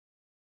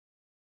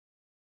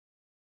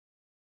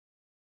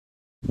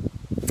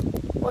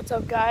What's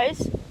up,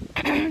 guys?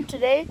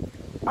 Today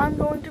I'm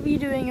going to be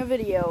doing a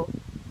video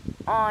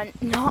on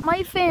not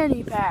my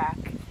fanny pack.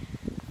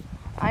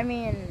 I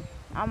mean,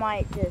 I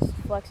might just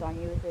flex on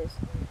you with this.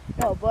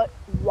 No, but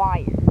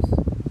wires.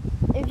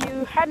 If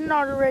you hadn't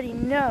already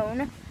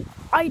known,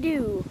 I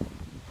do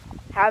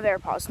have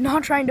AirPods.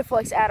 Not trying to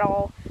flex at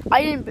all.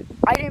 I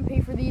didn't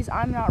pay for these.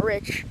 I'm not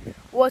rich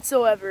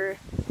whatsoever.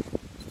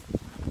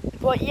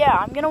 But yeah,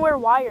 I'm gonna wear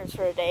wires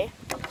for a day.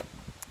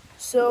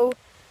 So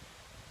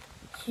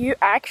here,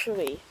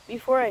 actually,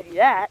 before I do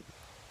that,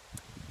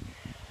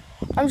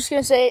 I'm just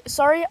gonna say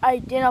sorry I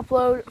didn't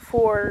upload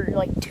for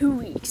like 2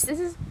 weeks. This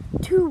is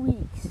 2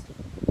 weeks,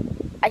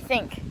 I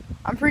think.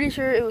 I'm pretty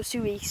sure it was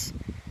 2 weeks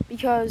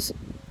because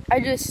I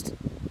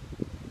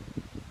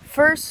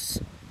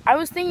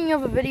was thinking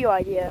of a video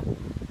idea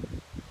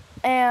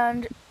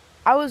and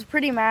I was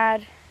pretty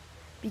mad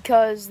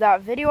because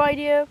that video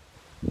idea,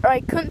 or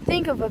I couldn't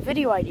think of a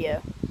video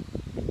idea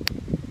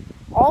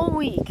all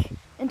week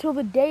until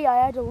the day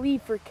I had to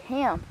leave for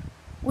camp,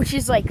 which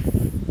is like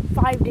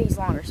 5 days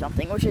long or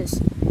something, which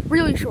is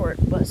really short,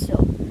 but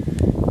still.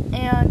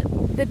 And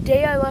the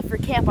day I left for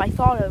camp, I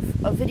thought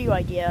of a video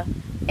idea,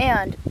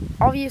 and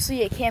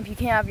obviously at camp you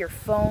can't have your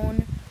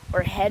phone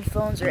or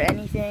headphones or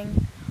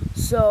anything,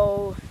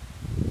 so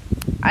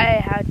I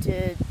had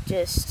to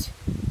just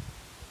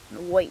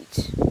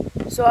wait.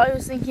 So I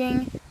was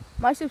thinking,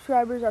 my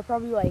subscribers are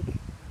probably like,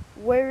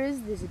 where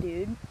is this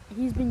dude?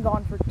 He's been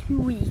gone for 2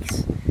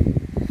 weeks.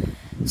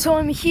 So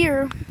I'm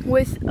here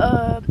with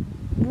a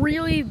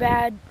really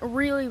bad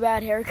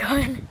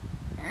haircut.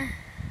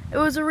 It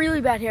was a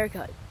really bad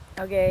haircut,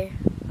 okay?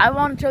 I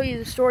want to tell you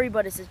the story,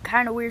 but it's a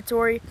kind of weird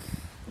story,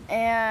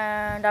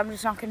 and I'm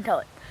just not going to tell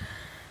it.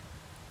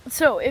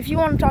 So, if you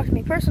want to talk to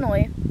me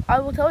personally, I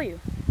will tell you.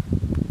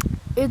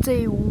 It's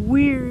a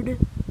weird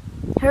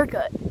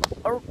haircut.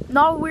 Or,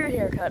 not a weird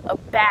haircut, a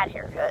bad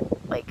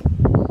haircut. Like,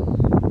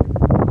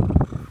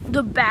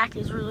 the back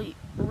is really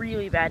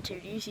bad too.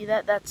 Do you see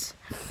that? That's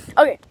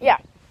okay. Yeah.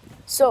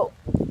 So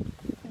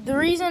the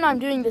reason I'm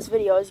doing this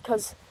video is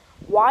because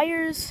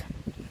wires,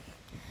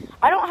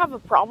 I don't have a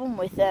problem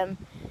with them,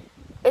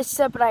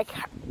 except I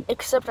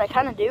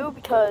kind of do,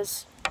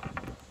 because,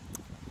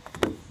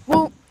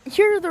 well,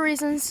 here are the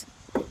reasons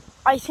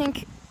I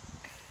think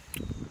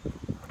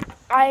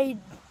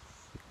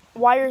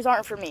wires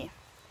aren't for me.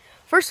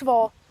 First of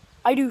all,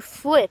 I do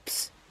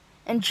flips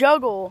and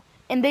juggle,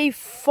 and they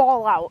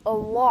fall out a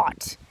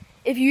lot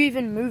if you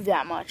even move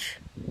that much.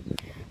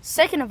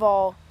 Second of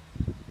all,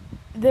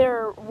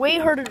 they're way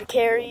harder to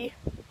carry.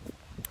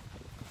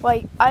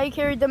 Like, I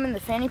carried them in the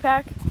fanny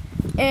pack,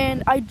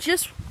 and I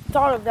just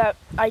thought of that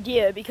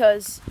idea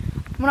because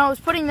when I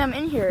was putting them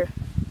in here,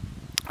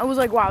 I was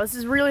like, wow, this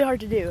is really hard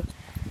to do.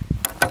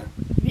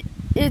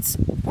 It's,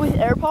 with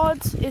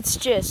AirPods, it's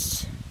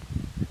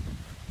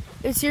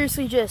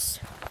seriously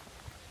just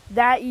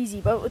that easy.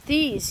 But with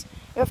these,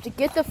 you have to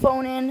get the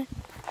phone in,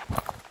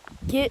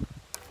 get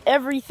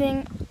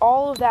everything,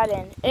 all of that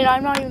in, and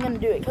I'm not even going to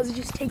do it because it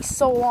just takes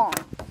so long.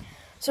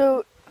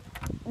 So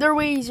they're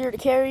way easier to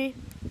carry.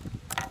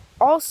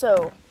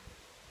 Also,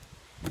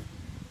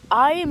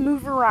 I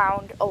move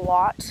around a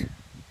lot,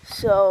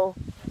 so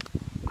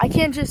I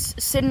can't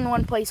just sit in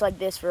one place like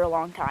this for a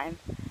long time.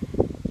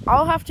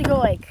 I'll have to go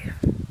like,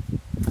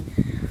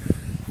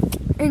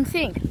 and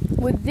think,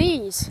 with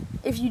these,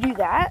 if you do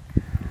that,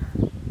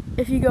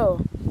 if you go,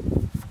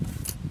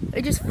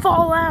 they just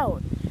fall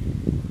out.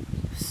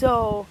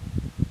 So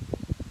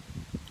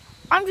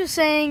I'm just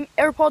saying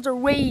AirPods are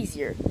way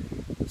easier.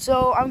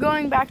 So I'm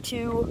going back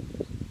to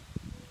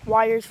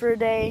wires for a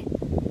day.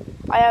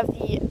 I have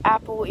the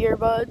Apple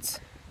earbuds,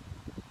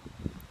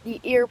 the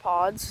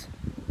EarPods,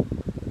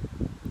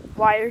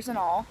 wires and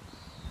all.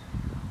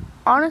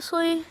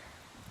 Honestly,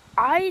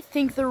 I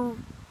think they're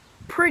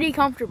pretty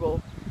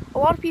comfortable. A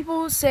lot of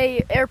people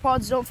say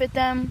AirPods don't fit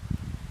them.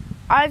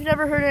 I've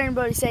never heard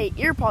anybody say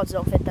EarPods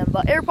don't fit them,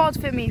 but AirPods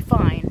fit me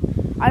fine.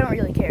 I don't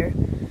really care.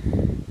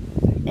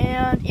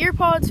 And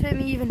EarPods fit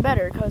me even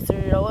better because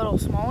they're a little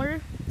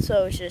smaller,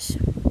 so it's just,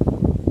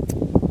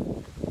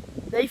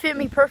 they fit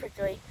me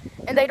perfectly.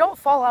 And they don't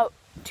fall out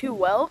too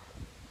well.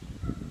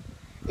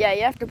 Yeah,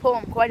 you have to pull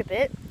them quite a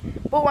bit.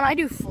 But when I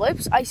do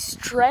flips, I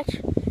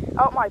stretch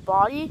out my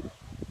body,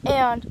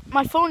 and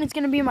my phone is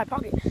going to be in my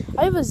pocket.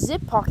 I have a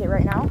zip pocket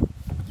right now.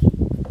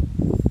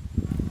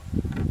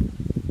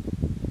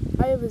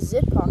 I have a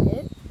zip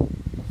pocket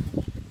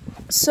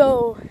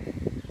so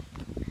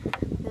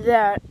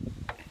that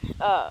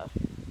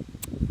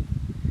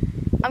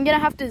I'm gonna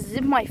have to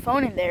zip my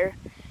phone in there,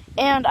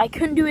 and I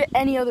couldn't do it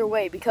any other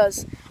way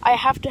because I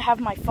have to have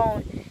my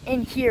phone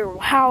in here.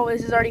 Wow,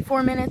 this is already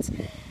 4 minutes.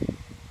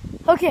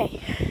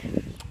 Okay,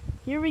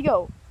 here we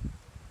go.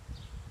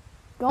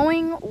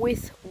 Going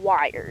with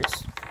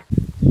wires.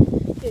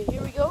 Okay,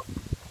 here we go.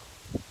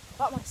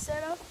 Got my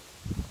setup.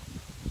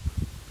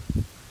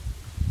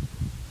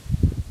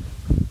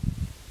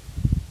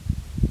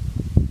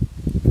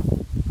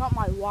 Got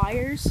my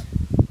wires.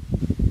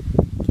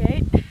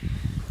 Okay.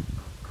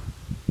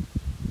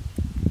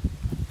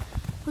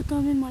 Put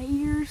them in my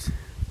ears.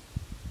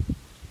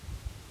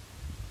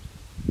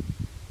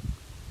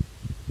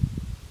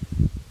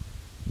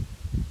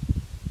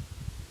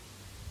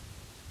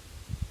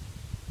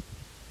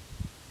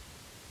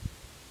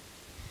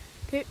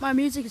 Okay, my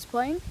music is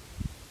playing.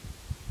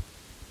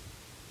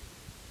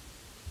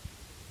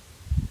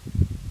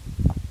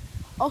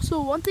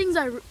 Also, one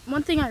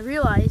thing I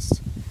realized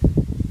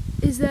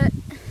is that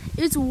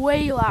it's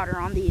way louder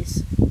on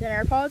these than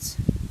AirPods.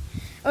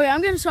 Okay,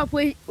 I'm gonna stop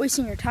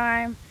wasting your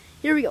time.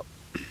 Here we go.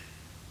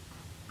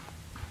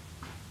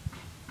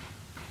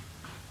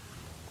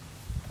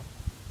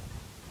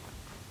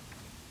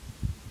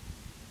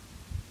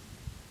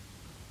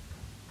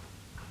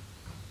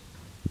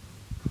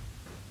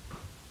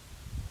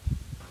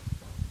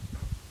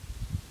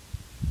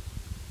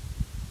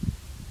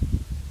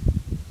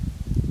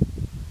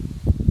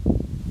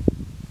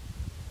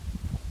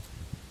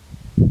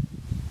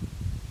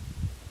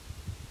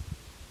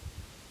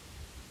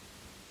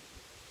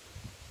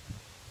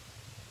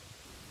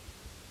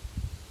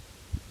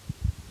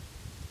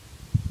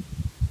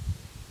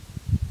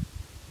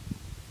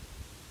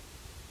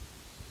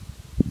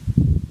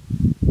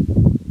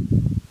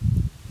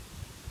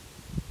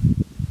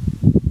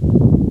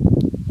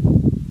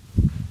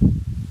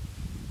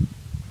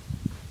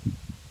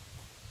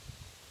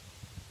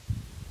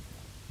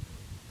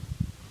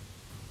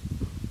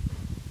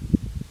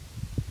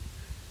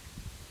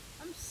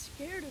 I'm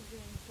scared of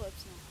doing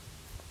flips now.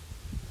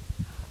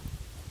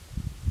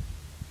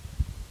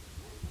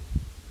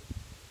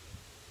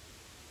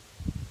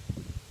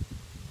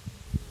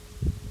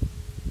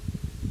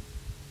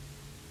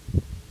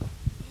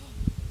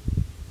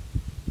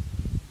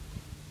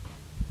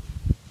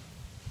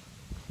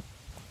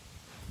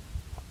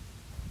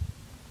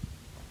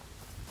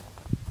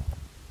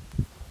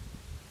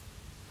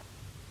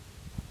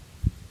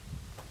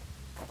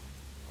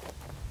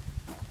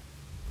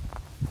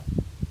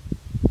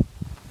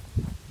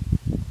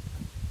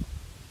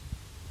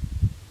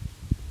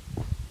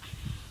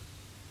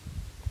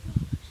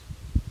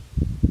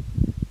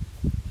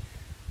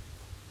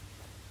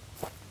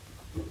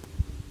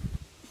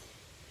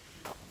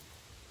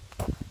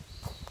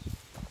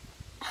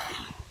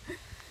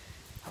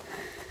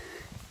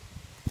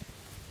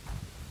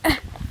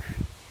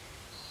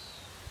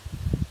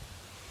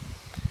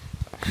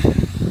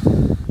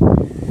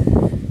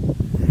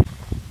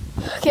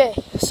 Okay,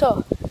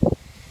 so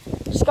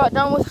just got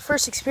done with the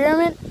first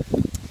experiment.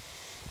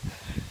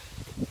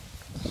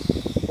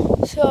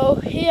 So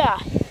yeah,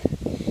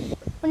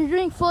 when you're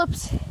doing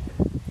flips,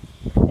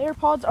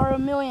 AirPods are a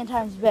million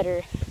times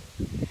better.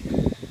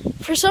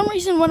 For some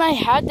reason, when I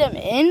had them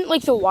in,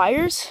 like the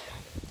wires,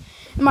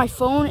 and my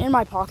phone in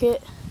my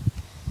pocket,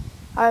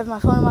 I have my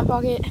phone in my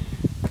pocket,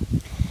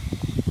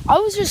 I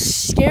was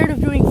just scared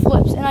of doing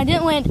flips, and I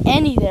didn't land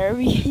any there.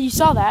 You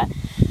saw that,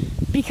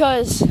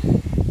 because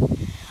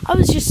I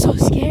was just so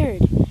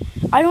scared.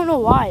 I don't know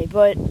why,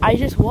 but I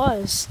just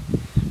was.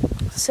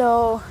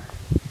 So,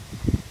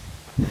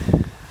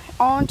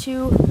 on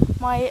to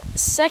my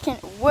second,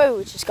 whoa,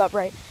 it just got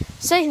bright,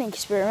 second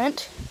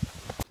experiment.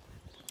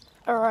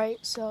 Alright,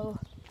 so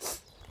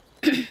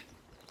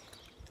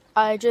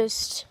I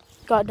just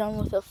got done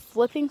with the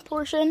flipping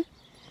portion.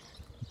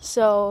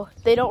 So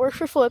they don't work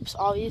for flips,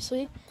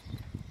 obviously.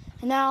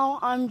 And now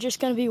I'm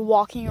just gonna be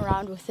walking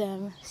around with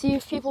them, see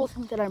if people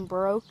think that I'm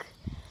broke,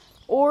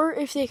 or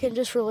if they can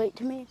just relate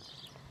to me,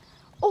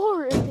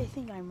 or if they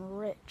think I'm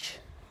rich.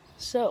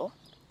 So,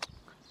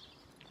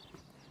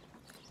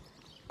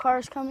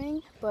 car's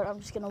coming, but I'm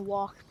just gonna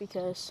walk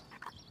because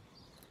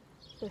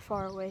they're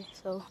far away.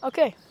 So,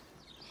 okay,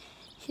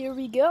 here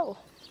we go.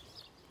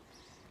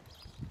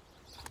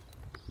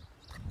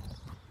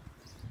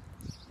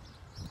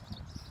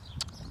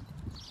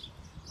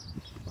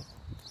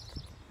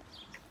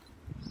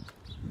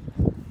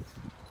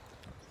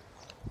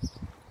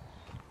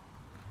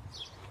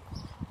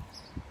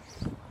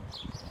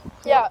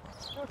 Yeah,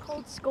 they're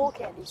called skull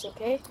candies,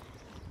 okay?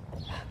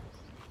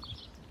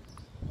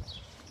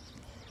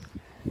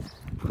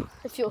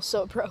 I feel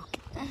so broke.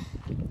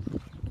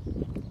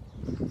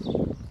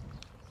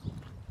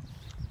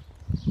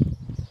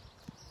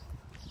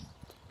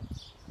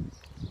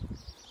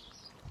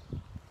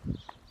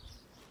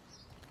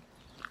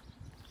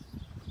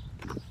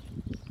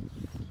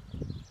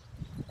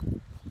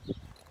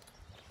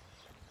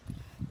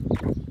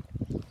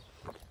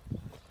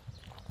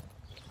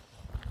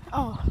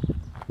 Oh,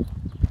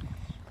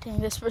 dang,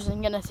 this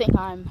person's gonna think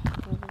I'm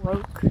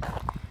broke.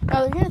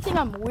 No, they're gonna think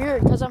I'm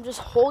weird because I'm just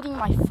holding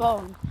my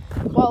phone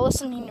while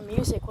listening to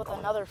music with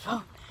another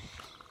phone.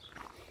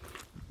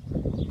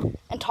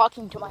 And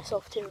talking to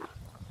myself too.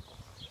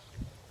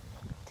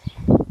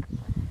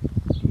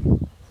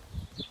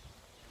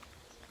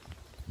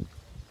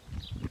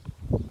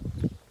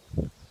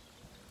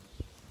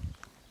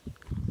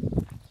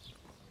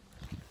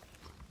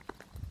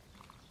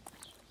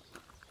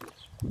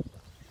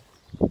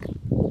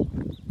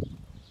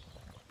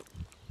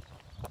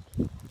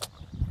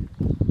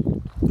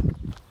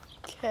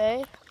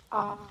 Okay,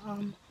 I'll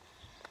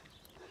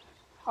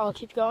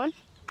keep going.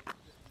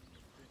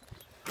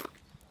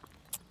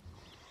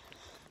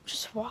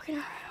 Just walking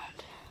around.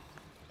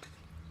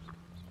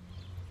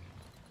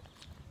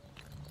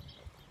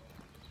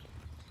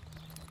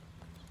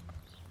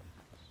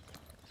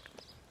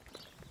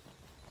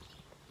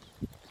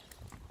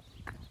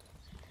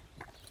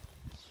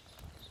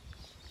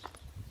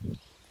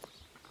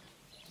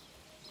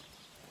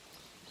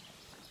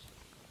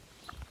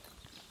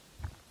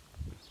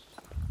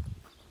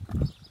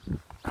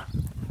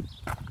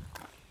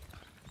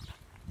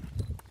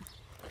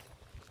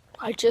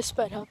 I just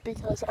sped up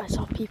because I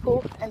saw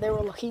people and they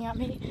were looking at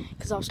me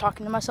because I was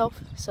talking to myself.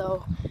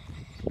 So,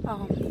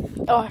 oh,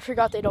 I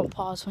forgot they don't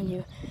pause when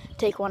you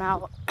take one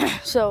out.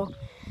 So,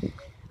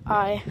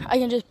 I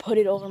can just put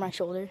it over my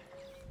shoulder.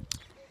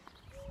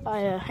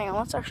 Hang on,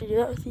 let's actually do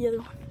that with the other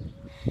one.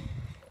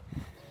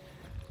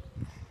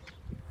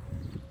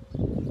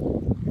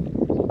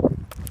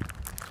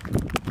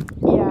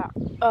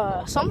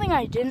 Yeah, something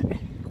I didn't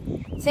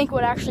think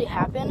would actually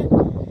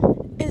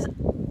happen is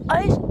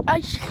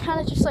I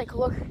kind of just like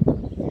look.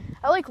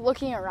 I like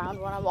looking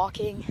around when I'm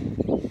walking,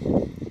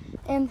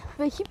 and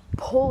they keep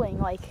pulling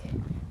like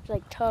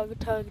tug,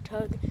 tug,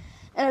 tug,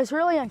 and it's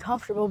really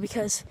uncomfortable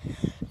because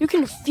you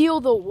can feel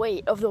the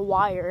weight of the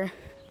wire,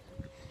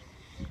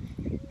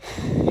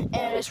 and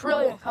it's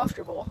really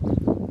uncomfortable.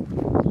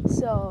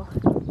 So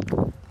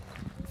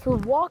for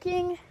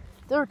walking,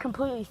 they're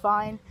completely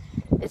fine.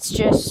 It's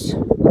just,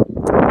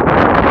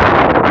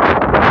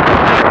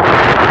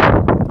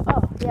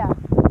 oh yeah,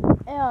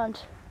 and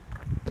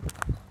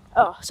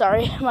oh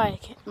sorry, my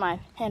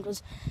hand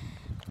was.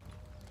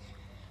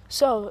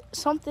 So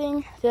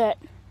something that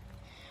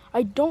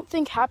I don't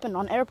think happened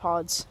on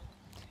AirPods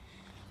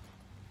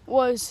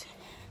was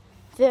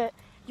that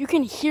you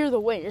can hear the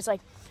weight. It's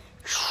like,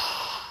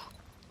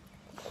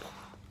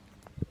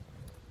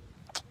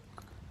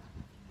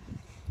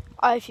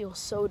 I feel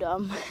so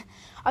dumb.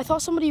 I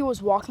thought somebody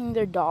was walking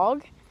their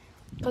dog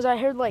because I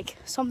heard like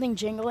something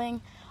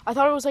jingling. I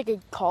thought it was like a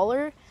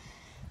collar.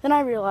 Then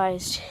I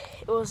realized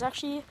it was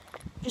actually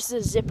just the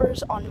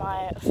zippers on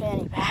my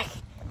fanny pack.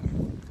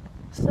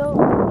 So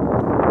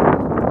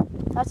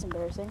that's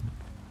embarrassing.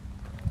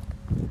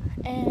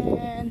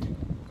 And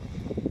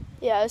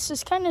yeah, this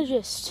is kind of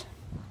just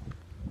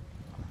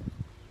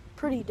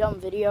pretty dumb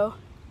video,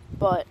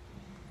 but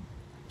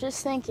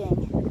just thinking,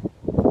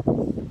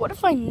 what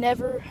if I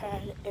never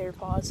had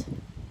AirPods?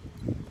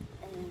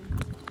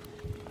 And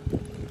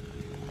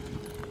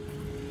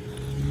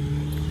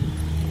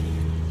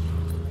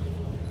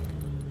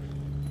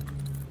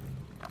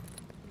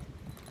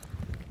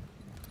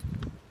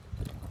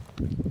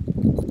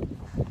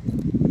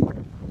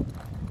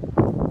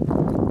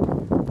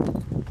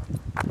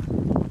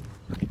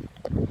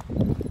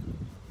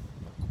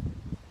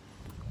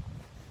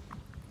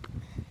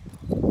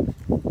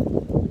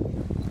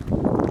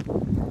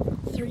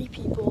 3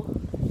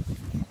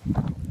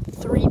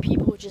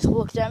 people just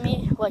looked at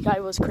me like I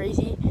was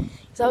crazy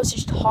because I was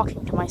just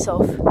talking to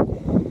myself.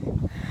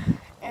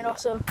 And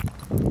also,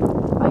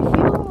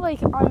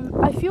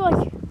 I feel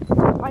like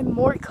I'm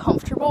more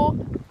comfortable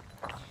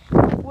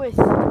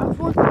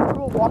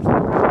walking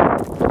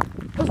around,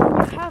 because when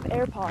you have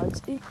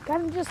AirPods, it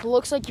kind of just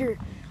looks like you're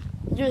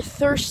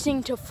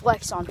thirsting to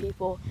flex on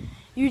people.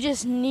 You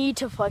just need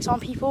to flex on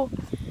people,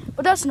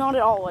 but that's not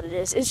at all what it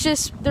is. It's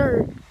just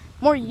they're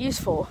more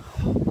useful,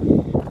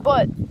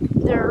 but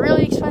they're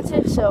really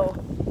expensive. So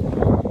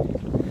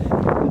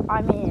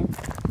I mean,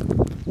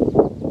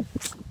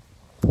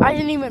 I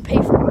didn't even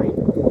pay for mine.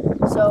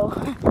 So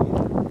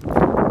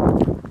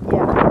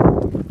yeah,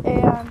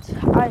 and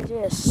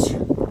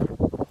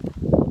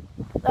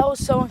that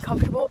was so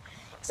uncomfortable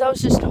because I was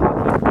just talking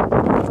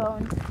on the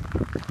phone,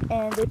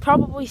 and they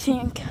probably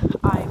think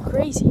I'm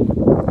crazy.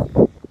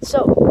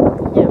 So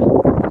yeah.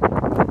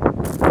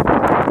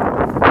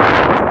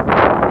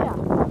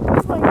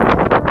 If I never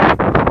had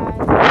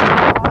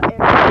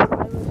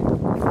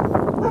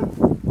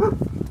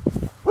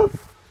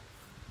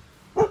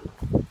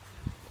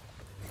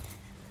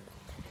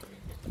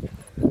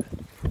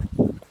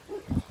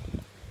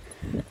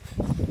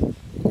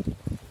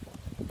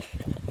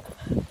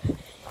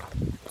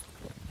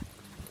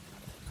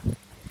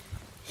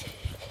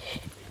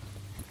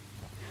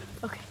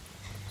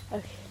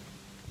Okay.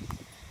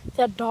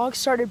 That dog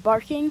started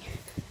barking.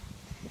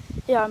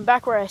 Yeah, I'm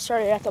back where I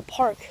started at the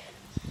park.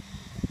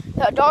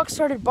 That dog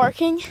started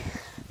barking.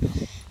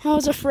 I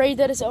was afraid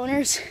that its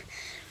owners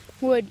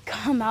would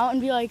come out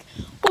and be like,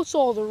 "What's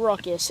all the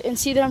ruckus?" and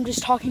see that I'm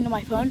just talking to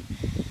my phone.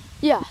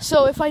 Yeah,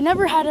 so if I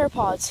never had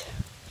AirPods,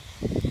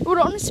 it would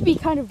honestly be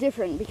kind of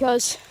different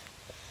because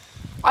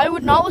I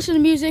would not listen to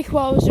music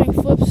while I was doing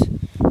flips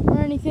or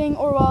anything,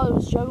 or while I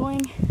was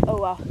juggling. Oh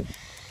wow.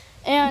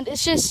 And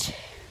it's just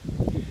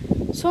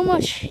so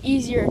much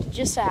easier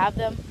just to have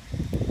them.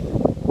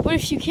 But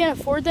if you can't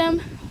afford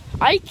them,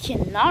 I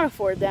cannot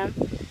afford them.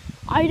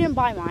 I didn't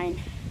buy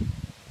mine.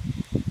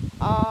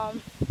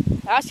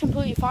 That's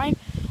completely fine.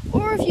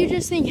 Or if you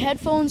just think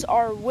headphones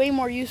are way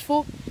more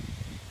useful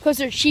because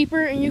they're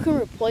cheaper and you can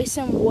replace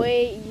them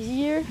way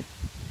easier,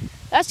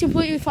 that's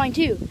completely fine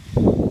too.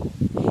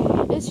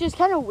 It's just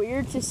kind of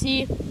weird to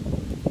see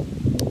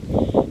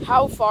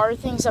how far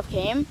things have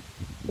come,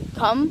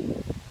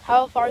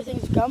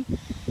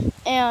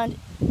 and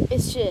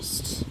it's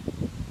just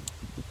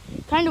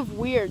kind of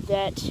weird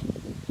that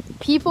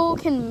people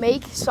can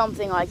make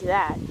something like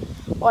that.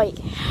 Like,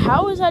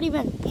 how is that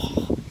even?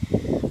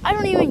 I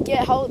don't even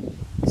get how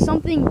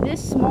something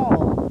this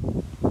small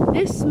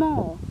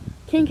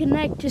can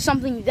connect to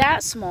something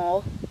that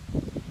small,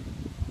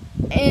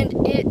 and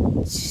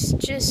it's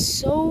just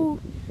so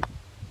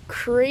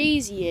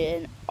crazy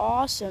and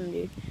awesome,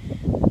 dude.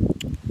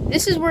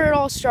 This is where it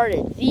all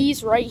started.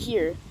 These right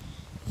here.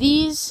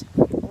 These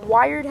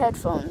wired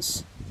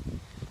headphones.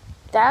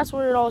 That's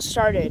where it all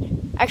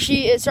started.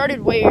 Actually, it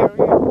started way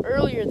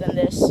earlier than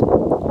this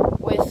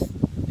with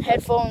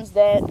headphones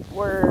that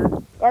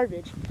were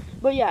garbage.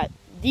 But yeah,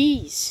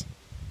 these.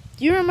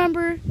 Do you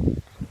remember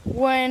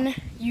when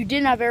you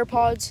didn't have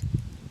AirPods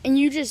and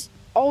you just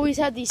always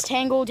had these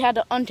tangled, had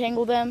to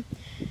untangle them?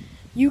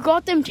 You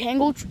got them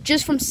tangled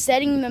just from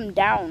setting them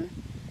down,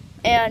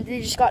 and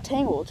they just got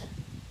tangled.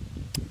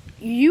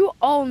 You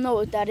all know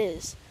what that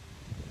is.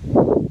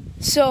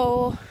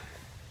 So,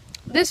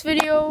 this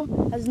video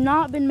has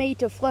not been made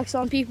to flex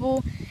on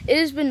people. It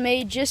has been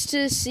made just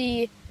to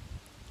see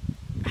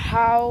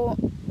how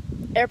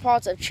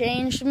AirPods have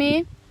changed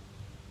me.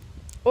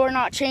 Or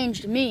not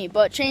changed me,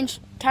 but changed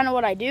kind of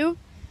what I do.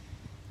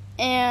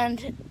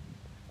 And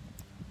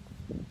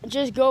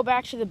just go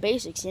back to the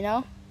basics, you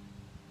know?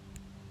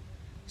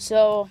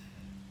 So,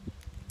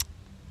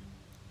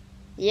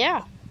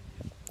 yeah.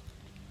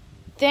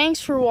 Thanks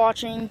for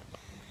watching.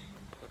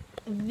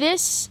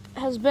 This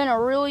has been a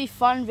really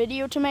fun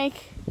video to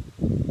make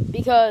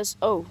because,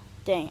 oh,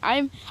 dang,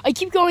 I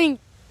keep going,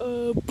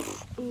 and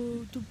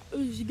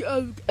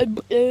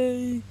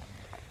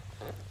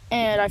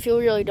I feel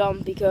really dumb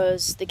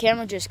because the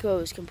camera just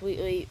goes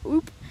completely,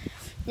 oop.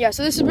 Yeah,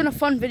 so this has been a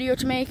fun video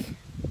to make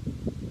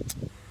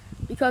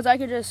because I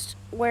could just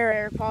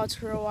wear AirPods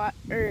for a while,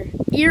 or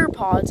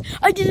earpods.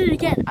 I did it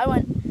again.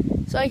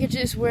 So I could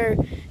just wear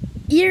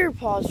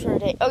earpods for a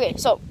day. Okay,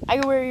 so I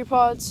could wear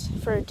earpods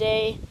for a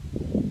day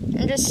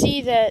and just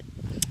see that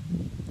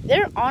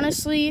they're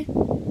honestly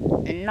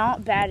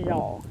not bad at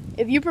all.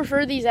 If you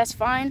prefer these, that's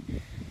fine.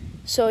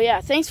 So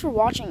yeah, thanks for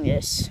watching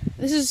this.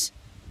 This has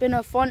been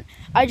a fun,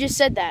 I just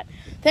said that.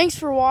 Thanks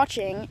for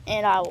watching,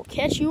 and I will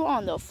catch you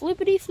on the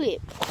flippity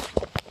flip.